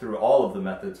 or through all of the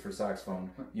methods for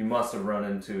saxophone, you must have run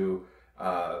into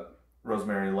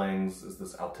Rosemary Lang's, is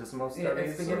this Altissimo Studies? Yeah,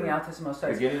 it's Beginning Altissimo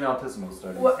Studies. Beginning Altissimo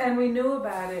Studies. Well, and we knew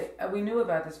about it. We knew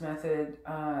about this method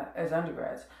as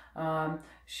undergrads.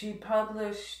 She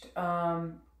published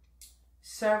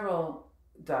several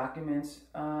documents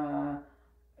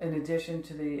in addition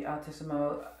to the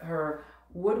Altissimo. Her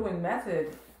woodwind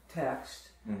method text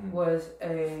was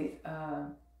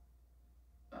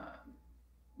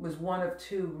was one of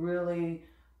two really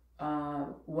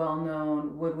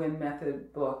well-known woodwind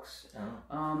method books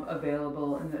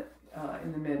available in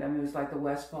the mid. I mean, it was like the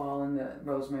Westfall and the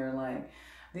Rosemary Lang.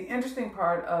 The interesting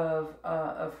part of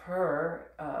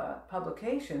her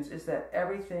publications is that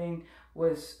everything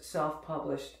was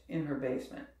self-published in her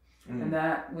basement, and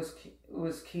that was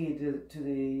key to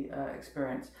the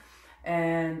experience.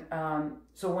 And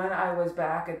so when I was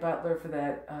back at Butler for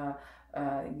that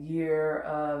year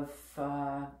of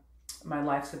my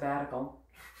life sabbatical,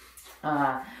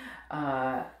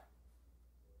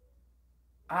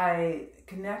 I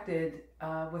connected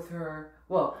with her.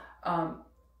 Well,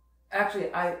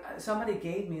 actually, somebody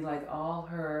gave me like all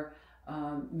her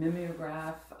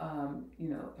mimeograph,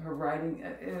 her writing.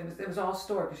 It was all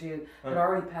stored because she had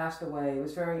already passed away. It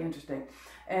was very interesting,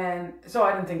 and so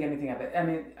I didn't think anything of it. I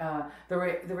mean,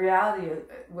 the reality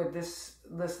with this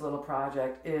little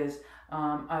project is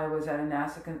I was at a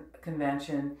NASA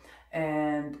convention,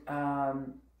 and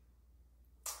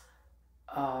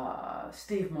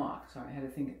Steve Mock,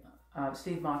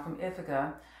 Steve Mock from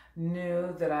Ithaca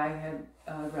knew that I had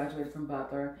graduated from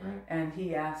Butler, and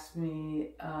he asked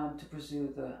me to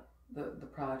pursue the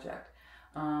project.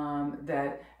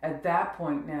 That at that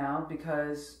point now,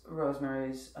 because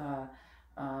Rosemary's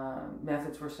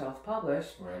methods were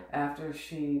self-published after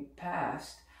she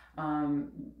passed,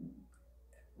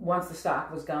 once the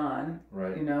stock was gone,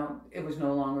 it was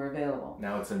no longer available.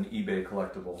 Now it's an eBay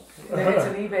collectible. It's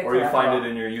an eBay collectible. Or you find it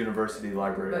in your university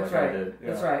library. That's like right. I did. Yeah.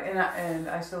 That's right. And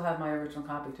I still have my original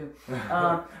copy too.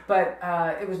 But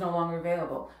it was no longer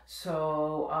available.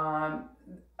 So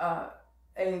a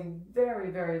very,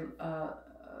 very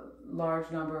large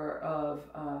number of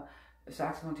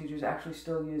saxophone teachers actually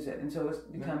still use it. And so it's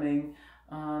becoming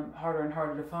harder and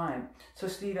harder to find. So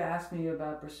Steve asked me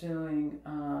about pursuing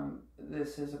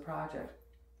this as a project.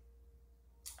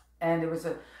 And it was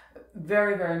a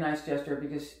very, very nice gesture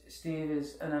because Steve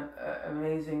is an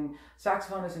amazing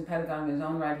saxophonist and pedagogue in his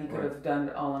own right. He could have done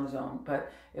it all on his own,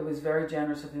 but it was very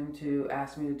generous of him to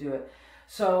ask me to do it.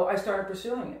 So I started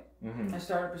pursuing it.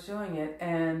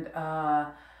 And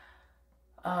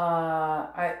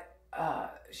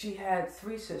she had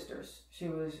three sisters.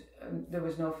 There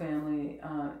was no family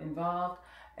involved,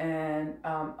 and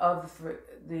of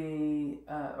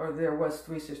there was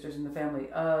three sisters in the family.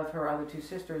 Of her other two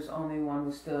sisters, only one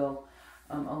was still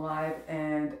alive.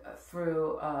 And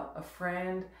through a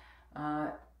friend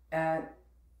at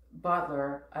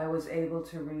Butler, I was able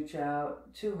to reach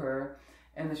out to her,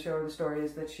 and the short of the story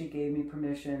is that she gave me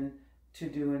permission to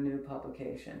do a new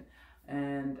publication,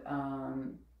 and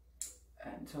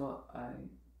so I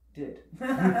did.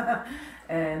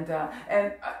 and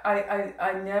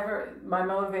I never, my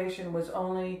motivation was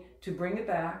only to bring it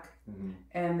back,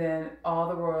 and then all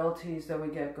the royalties that we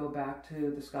get go back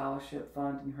to the scholarship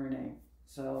fund in her name.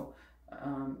 So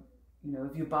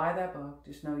if you buy that book,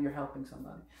 just know you're helping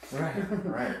somebody.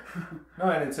 Right. No,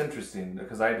 and it's interesting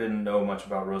because I didn't know much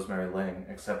about Rosemary Lang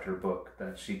except her book,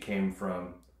 that she came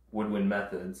from woodwind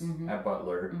methods at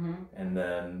Butler, and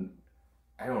then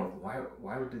I don't know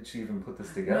why did she even put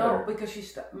this together? No,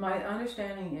 because my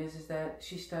understanding is that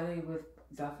she studied with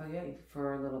Lafayette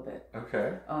for a little bit.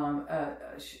 Okay.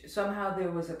 Somehow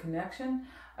there was a connection.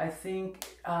 I think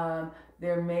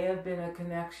there may have been a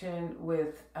connection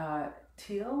with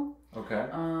Teal. Okay.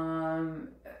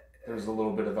 There's a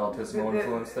little bit of Altissimo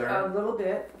influence there. A little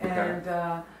bit, okay.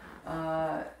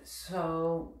 And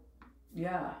so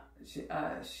yeah.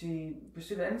 She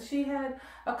pursued it, and she had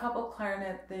a couple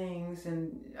clarinet things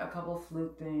and a couple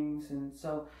flute things, and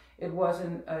so it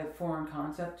wasn't a foreign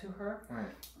concept to her.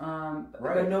 Right.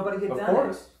 But nobody had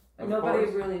done it. Nobody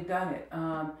had really done it.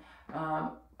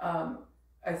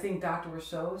 I think Dr.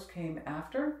 Rousseau's came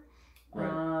after,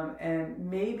 and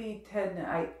maybe Ted.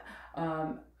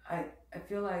 I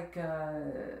feel like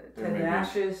Ted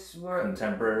Nash's were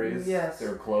contemporaries. Yes, they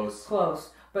were close.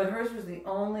 Close, but hers was the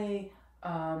only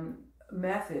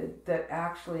method that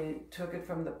actually took it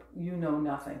from the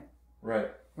nothing.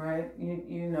 Right.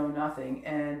 You know nothing,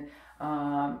 and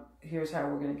here's how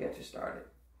we're going to get you started.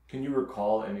 Can you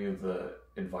recall any of the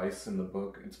advice in the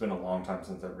book? It's been a long time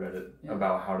since I've read it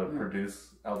about how to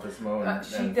produce Altissimo and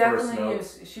first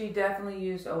notes. She definitely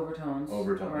used overtones.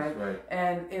 Right.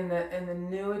 And in the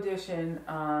new edition,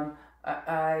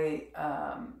 I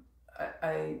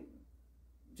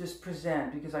just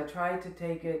present, because I tried to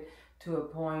take it to a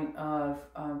point of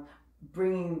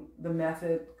bringing the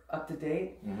method up to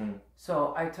date. Mm-hmm.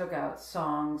 So I took out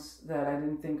songs that I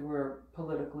didn't think were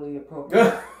politically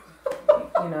appropriate.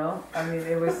 You know, I mean,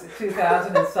 it was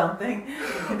 2000 and something.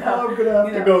 You know, I'm gonna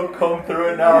have to go comb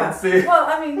through it now and see. Well,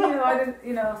 I mean, I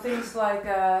didn't, things like,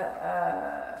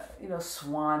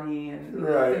 Swanee and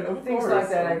things like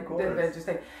that. I just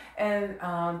think, and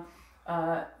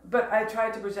but I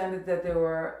tried to present it that there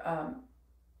were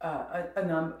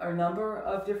a number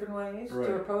of different ways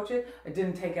to approach it. I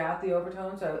didn't take out the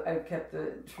overtones. I kept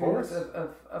the truth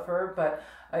of her, but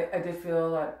I did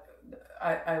feel that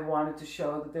I wanted to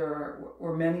show that there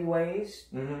were many ways,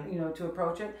 to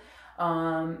approach it.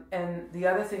 And the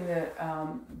other thing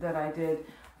that I did,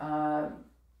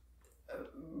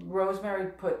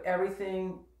 Rosemary put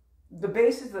everything. The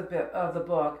basis of the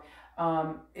book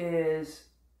is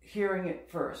hearing it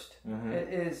first. It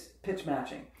is pitch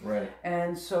matching, right?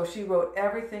 And so she wrote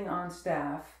everything on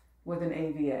staff with an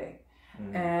AVA,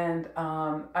 and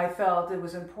I felt it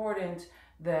was important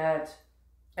that.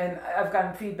 And I've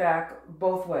gotten feedback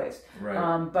both ways,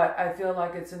 right? But I feel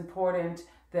like it's important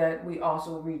that we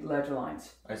also read ledger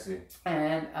lines. I see.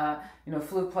 And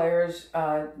flute players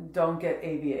don't get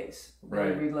AVAs; right.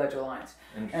 They read ledger lines.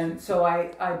 And so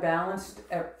I balanced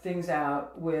things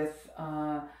out with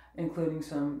including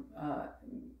some,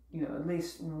 at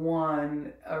least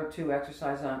one or two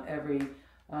exercises on every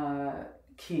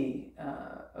key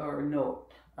or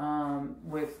note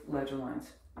with ledger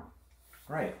lines.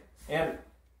 Right. And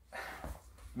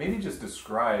maybe just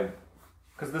describe,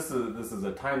 because this is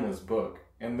a timeless book,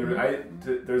 and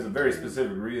there's a very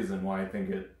specific reason why I think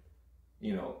it,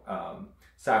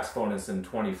 saxophonists in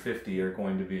 2050 are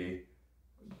going to be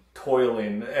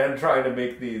toiling and trying to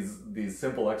make these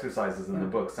simple exercises in the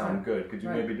book sound good. Could you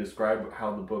maybe describe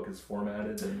how the book is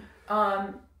formatted?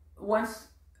 And once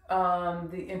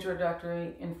the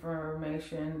introductory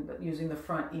information using the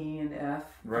front E and F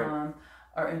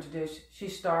are introduced, she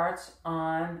starts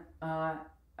on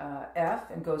F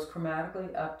and goes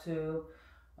chromatically up to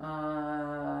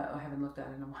I haven't looked at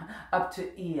it in a while, up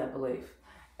to E, I believe.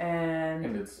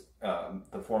 And it's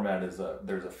the format is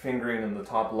there's a fingering in the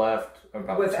top left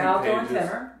about with 2 alto pages. And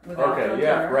tenor. With okay, alto and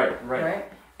yeah, tenor,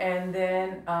 right. And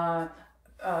then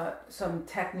some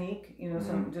technique,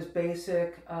 some just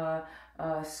basic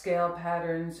scale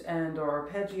patterns and or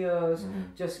arpeggios,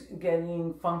 just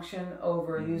getting function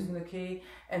over using the key,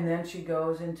 and then she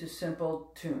goes into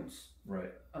simple tunes,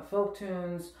 right? Folk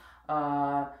tunes,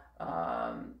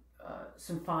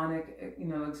 symphonic,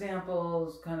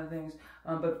 examples, kind of things,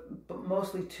 but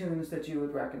mostly tunes that you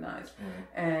would recognize.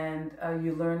 And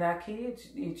you learn that key.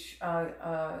 Each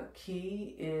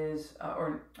key is,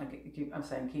 I'm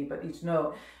saying key, but each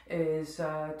note is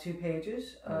 2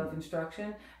 pages of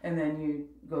instruction, and then you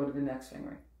go to the next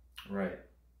fingering. Right,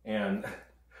 and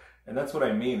that's what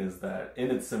I mean is that in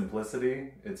its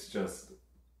simplicity, it's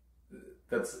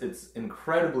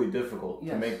incredibly difficult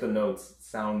to make the notes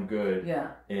sound good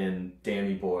in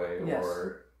Danny Boy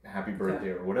or Happy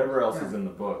Birthday or whatever else is in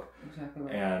the book. Exactly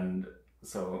right. And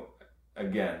so,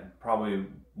 again, probably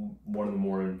one of the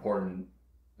more important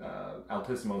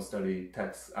altissimo study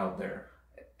texts out there.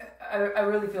 I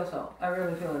really feel so. I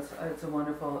really feel it's a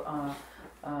wonderful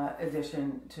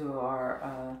addition to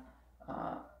our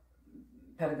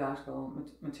pedagogical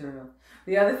material.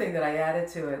 The other thing that I added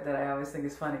to it that I always think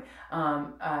is funny,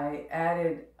 I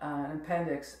added an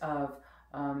appendix of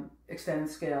extended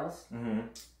scales,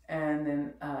 and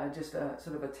then just a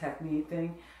sort of a technique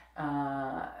thing,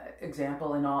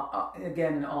 example in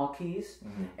all keys,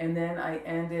 and then I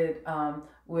ended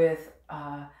with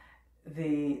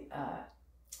the.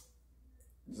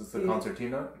 Is this the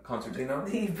concertino?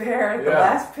 The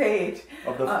last page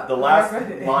of the last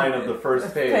line of the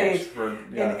first page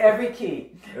in every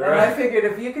key. And I figured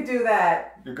if you could do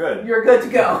that, you're good. You're good to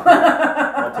go.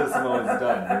 Altissimo is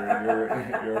done.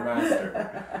 You're a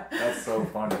master. That's so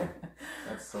funny.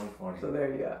 So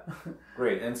there you go.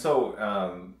 Great. And so,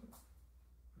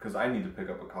 because I need to pick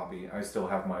up a copy, I still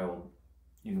have my old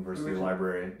university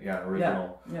library,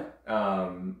 original. Yeah.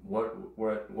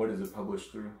 What is it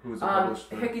published through? Who is it published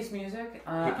through? Hickey's Music,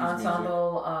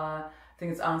 Ensemble. I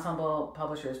think it's Ensemble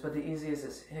Publishers, but the easiest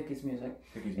is Hickey's Music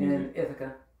in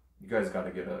Ithaca. You guys got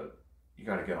to get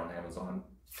on Amazon.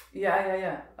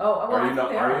 Yeah. Oh, well, are you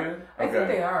not? Are you? I think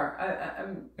they are.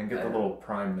 I'm. And get the little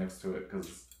Prime next to it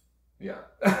because. Yeah.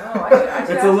 I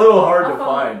should it's a little hard to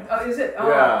find. Oh, is it? Oh,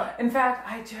 yeah. In fact,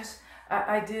 I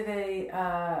did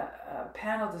a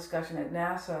panel discussion at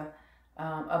NASA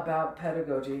about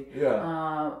pedagogy.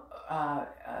 Yeah.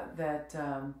 That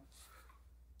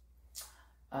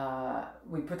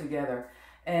we put together,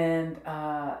 and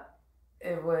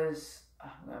it was.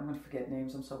 I'm going to forget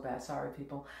names. I'm so bad. Sorry,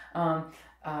 people.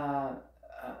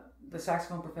 The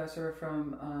saxophone professor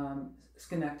from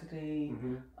Schenectady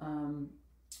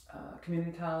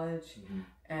Community College,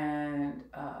 and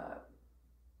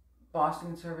Boston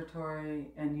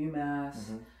Conservatory, and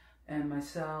UMass, and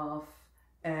myself,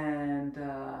 and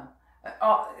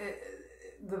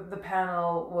the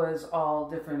panel was all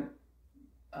different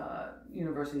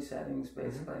university settings,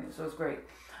 basically. So it's great.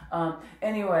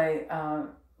 Anyway,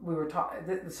 we were talking.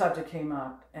 The subject came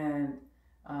up, and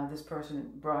this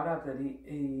person brought up that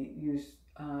he used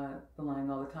the line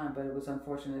all the time, but it was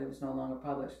unfortunate it was no longer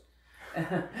published.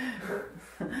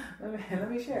 let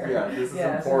me share. Yeah, this is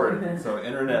important. So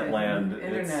internet land,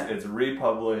 it's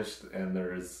republished, and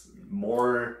there's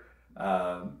more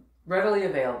readily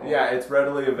available. Yeah, it's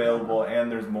readily available,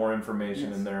 and there's more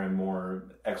information in there, and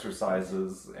more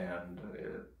exercises, and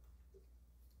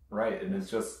and it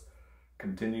just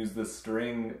continues this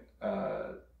string,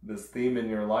 this theme in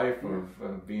your life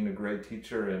of being a great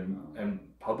teacher and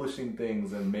publishing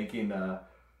things and making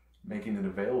it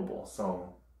available.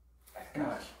 So,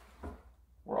 gosh,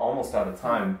 we're almost out of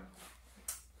time.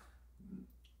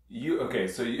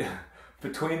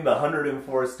 Between the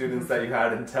 104 students that you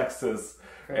had in Texas,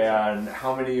 and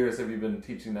how many years have you been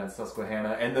teaching at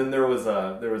Susquehanna? And then there was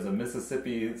a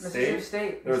Mississippi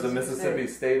State. There was a Mississippi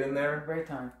State in there. Great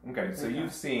time. Okay, so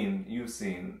you've seen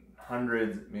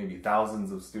hundreds, maybe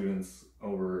thousands of students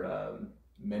over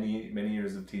many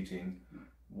years of teaching.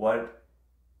 What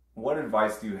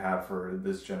advice do you have for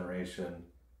this generation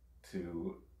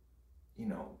to,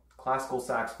 classical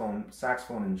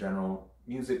saxophone in general,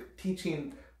 music,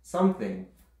 teaching something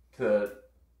that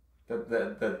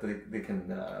they can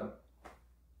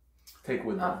take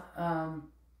with them?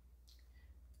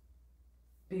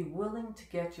 Be willing to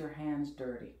get your hands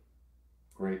dirty.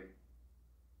 Great.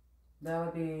 That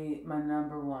would be my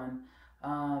number one.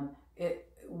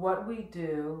 What we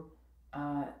do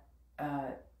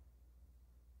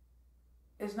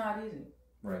is not easy.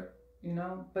 Right.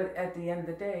 But at the end of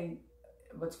the day,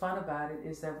 what's fun about it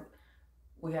is that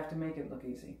we have to make it look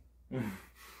easy.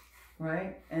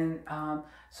 Right? And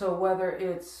so whether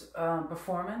it's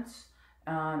performance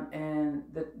and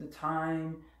the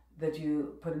time that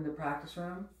you put in the practice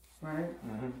room, right?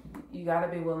 You got to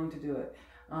be willing to do it.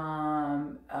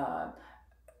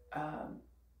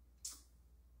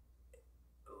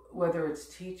 Whether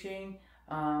it's teaching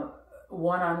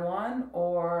one-on-one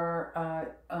or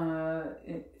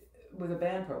with a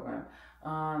band program,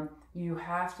 you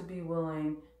have to be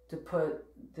willing to put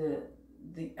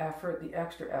the effort, the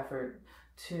extra effort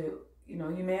to,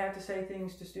 you may have to say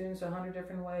things to students 100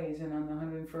 different ways, and on the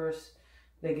 101st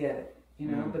they get it,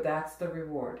 but that's the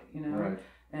reward, Right.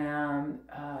 And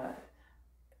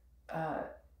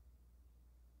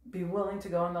be willing to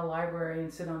go in the library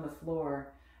and sit on the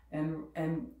floor and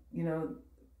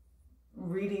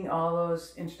reading all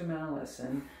those instrumentalists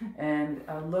and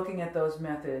looking at those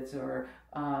methods, or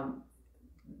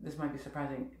this might be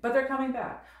surprising, but they're coming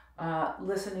back.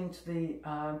 Listening to the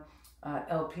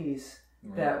LPs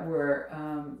that were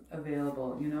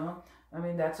available,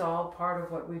 that's all part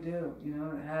of what we do,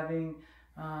 having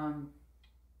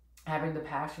the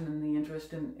passion and the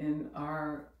interest in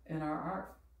our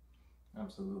art.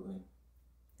 Absolutely.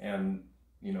 And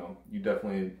you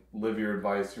definitely live your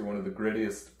advice. You're one of the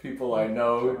grittiest people I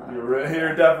know.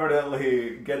 You're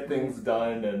definitely get things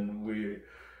done, and we,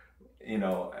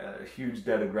 a huge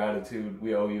debt of gratitude.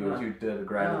 We owe you a huge debt of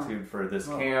gratitude for this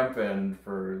camp, and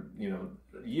for,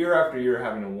 year after year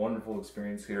having a wonderful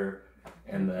experience here.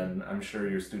 And then I'm sure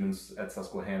your students at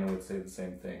Susquehanna would say the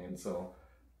same thing. And so,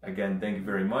 again, thank you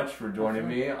very much for joining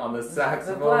me on the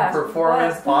Saxophone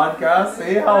Performance Podcast.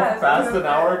 See how fast an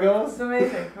hour goes? It's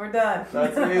amazing. We're done.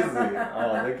 That's easy.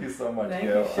 Oh, thank you so much, Thank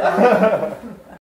Gail. you, Sean.